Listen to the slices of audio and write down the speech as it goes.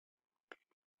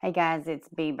Hey guys, it's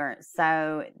Bieber.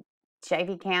 So,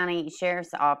 Chaffee County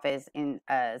Sheriff's Office in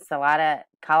Salida,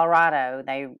 Colorado.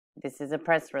 This is a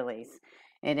press release.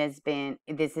 This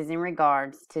is in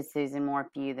regards to Suzanne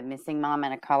Morphew, the missing mom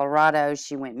out of Colorado.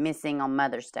 She went missing on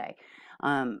Mother's Day.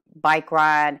 Bike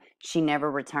ride. She never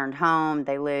returned home.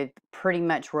 They lived pretty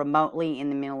much remotely in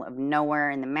the middle of nowhere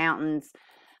in the mountains.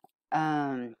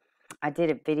 I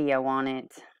did a video on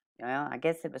it. Well, I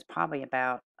guess it was probably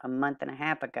about a month and a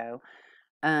half ago.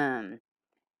 Um,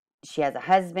 she has a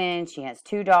husband. She has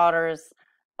two daughters,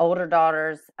 older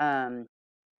daughters.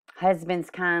 Husband's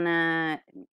kind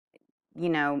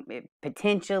of,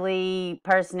 potentially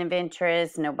person of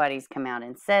interest. Nobody's come out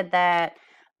and said that.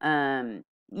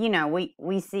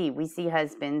 We see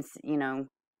husbands,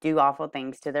 do awful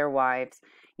things to their wives.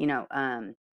 You know,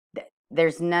 um,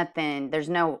 there's nothing. There's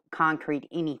no concrete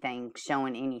anything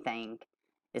showing anything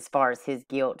as far as his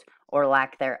guilt or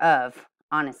lack thereof,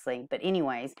 honestly. But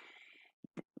anyways,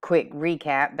 quick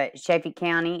recap, but Chaffee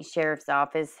County Sheriff's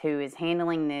Office, who is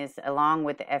handling this along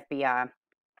with the FBI,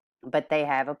 but they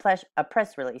have a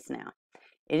press release now.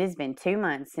 It has been 2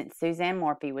 months since Suzanne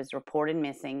Morphew was reported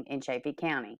missing in Chaffee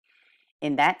County.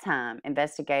 In that time,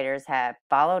 investigators have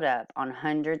followed up on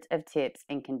hundreds of tips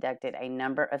and conducted a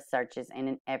number of searches in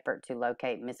an effort to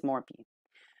locate Miss Morphew,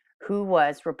 who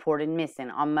was reported missing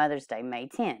on Mother's Day, May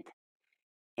 10th.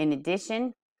 In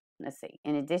addition,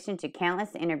 in addition to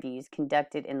countless interviews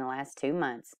conducted in the last 2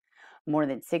 months, more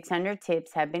than 600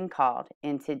 tips have been called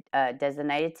into a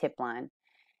designated tip line,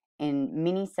 and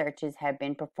many searches have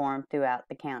been performed throughout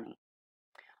the county.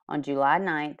 On July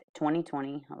 9th,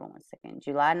 2020, hold on one second,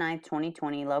 July 9th,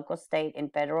 2020, local, state,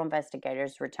 and federal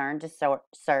investigators returned to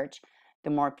search the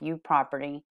Morphew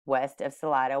property west of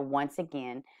Salida once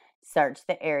again, searched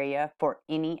the area for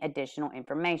any additional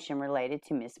information related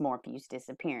to Miss Morphew's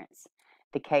disappearance.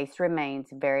 The case remains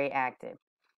very active,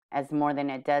 as more than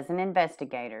a dozen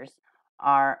investigators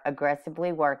are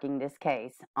aggressively working this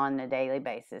case on a daily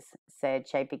basis, said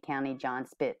Chaffee County John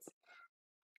Spitz.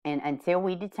 And until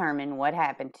we determine what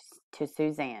happened to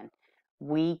Suzanne,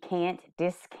 we can't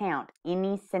discount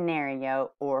any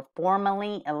scenario or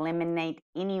formally eliminate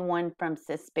anyone from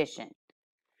suspicion.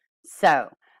 So,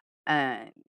 uh,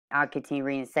 I'll continue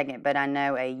reading in a second, but I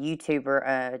know a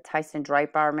YouTuber, Tyson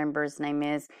Draper, I remember his name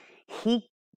is, he,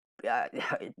 uh,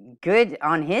 good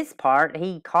on his part,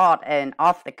 he caught an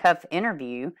off the cuff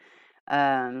interview,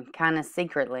 kind of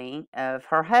secretly, of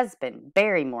her husband,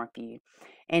 Barry Morphew.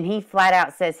 And he flat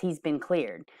out says he's been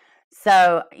cleared.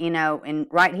 So, and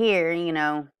right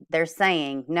here, they're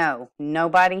saying no,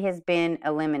 nobody has been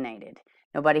eliminated.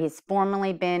 Nobody has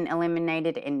formally been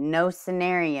eliminated, and no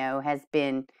scenario has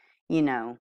been,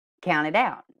 counted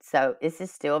out. So, this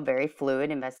is still a very fluid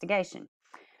investigation.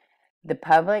 The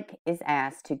public is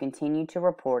asked to continue to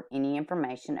report any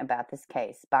information about this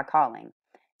case by calling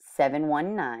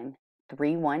 719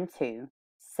 312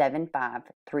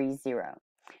 7530.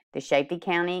 The Chaffee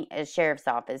County Sheriff's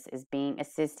Office is being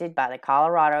assisted by the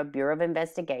Colorado Bureau of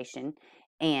Investigation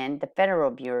and the Federal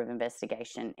Bureau of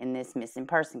Investigation in this missing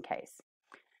person case.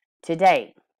 To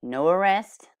date, no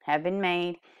arrests have been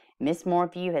made. Miss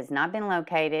Morphew has not been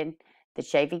located. The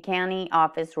Chaffee County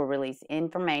office will release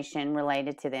information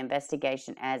related to the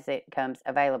investigation as it comes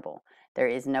available. There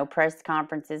is no press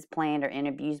conferences planned or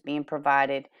interviews being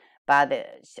provided by the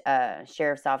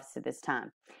sheriff's office at this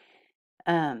time.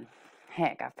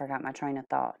 Heck, I forgot my train of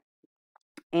thought.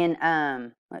 And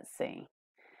let's see.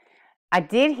 I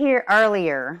did hear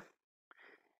earlier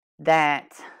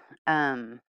that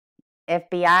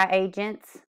FBI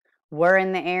agents were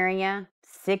in the area,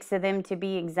 6 of them to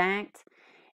be exact,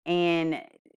 and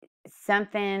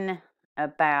something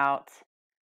about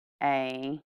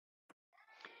and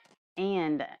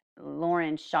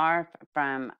Lauren Sharf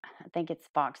from, I think it's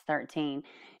Fox 13.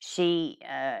 She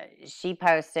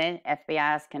posted, FBI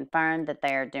has confirmed that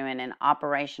they are doing an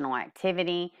operational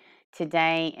activity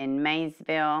today in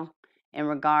Maysville in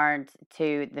regards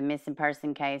to the missing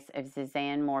person case of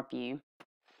Suzanne Morphew.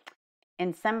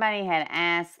 And somebody had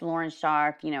asked Lauren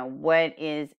Sharf, what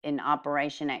is an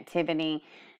operation activity?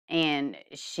 And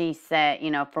she said,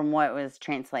 from what was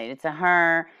translated to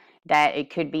her, that it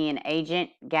could be an agent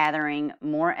gathering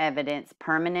more evidence,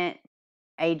 permanent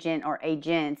agent or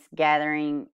agents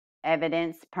gathering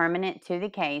evidence permanent to the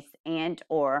case, and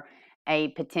or a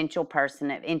potential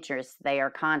person of interest they are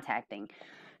contacting.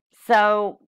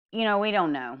 So, we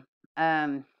don't know.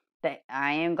 I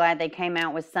am glad they came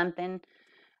out with something.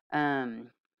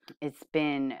 It's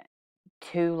been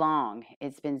too long.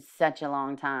 It's been such a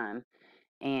long time.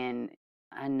 And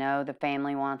I know the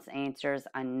family wants answers.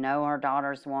 I know her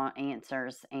daughters want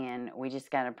answers, and we just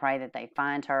got to pray that they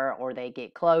find her or they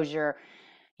get closure,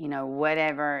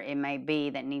 whatever it may be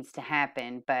that needs to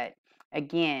happen. But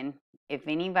again, if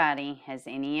anybody has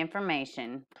any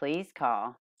information, please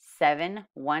call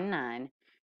 719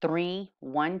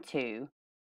 312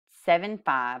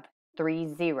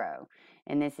 7530.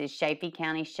 And this is Chaffee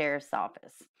County Sheriff's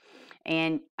Office.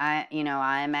 And I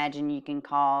imagine you can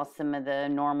call some of the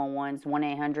normal ones,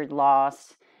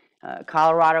 1-800-LOST,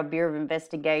 Colorado Bureau of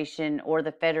Investigation, or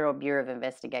the Federal Bureau of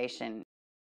Investigation.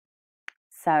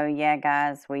 So yeah,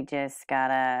 guys, we just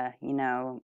gotta,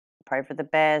 pray for the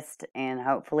best, and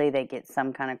hopefully they get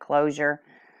some kind of closure.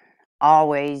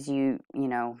 Always,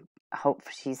 hope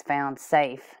she's found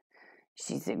safe.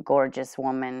 She's a gorgeous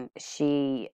woman.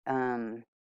 She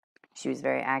was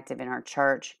very active in her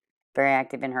church, very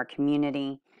active in her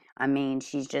community. I mean,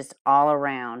 she's just all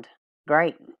around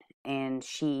great. And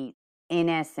she, in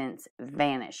essence,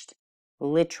 vanished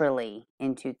literally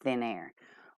into thin air,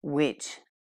 which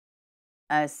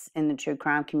us in the true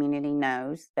crime community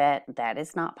knows that that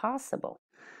is not possible.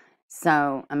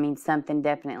 So, I mean, something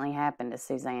definitely happened to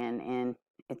Suzanne, and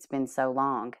it's been so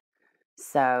long.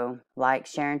 So, like,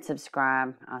 share, and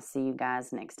subscribe. I'll see you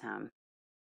guys next time.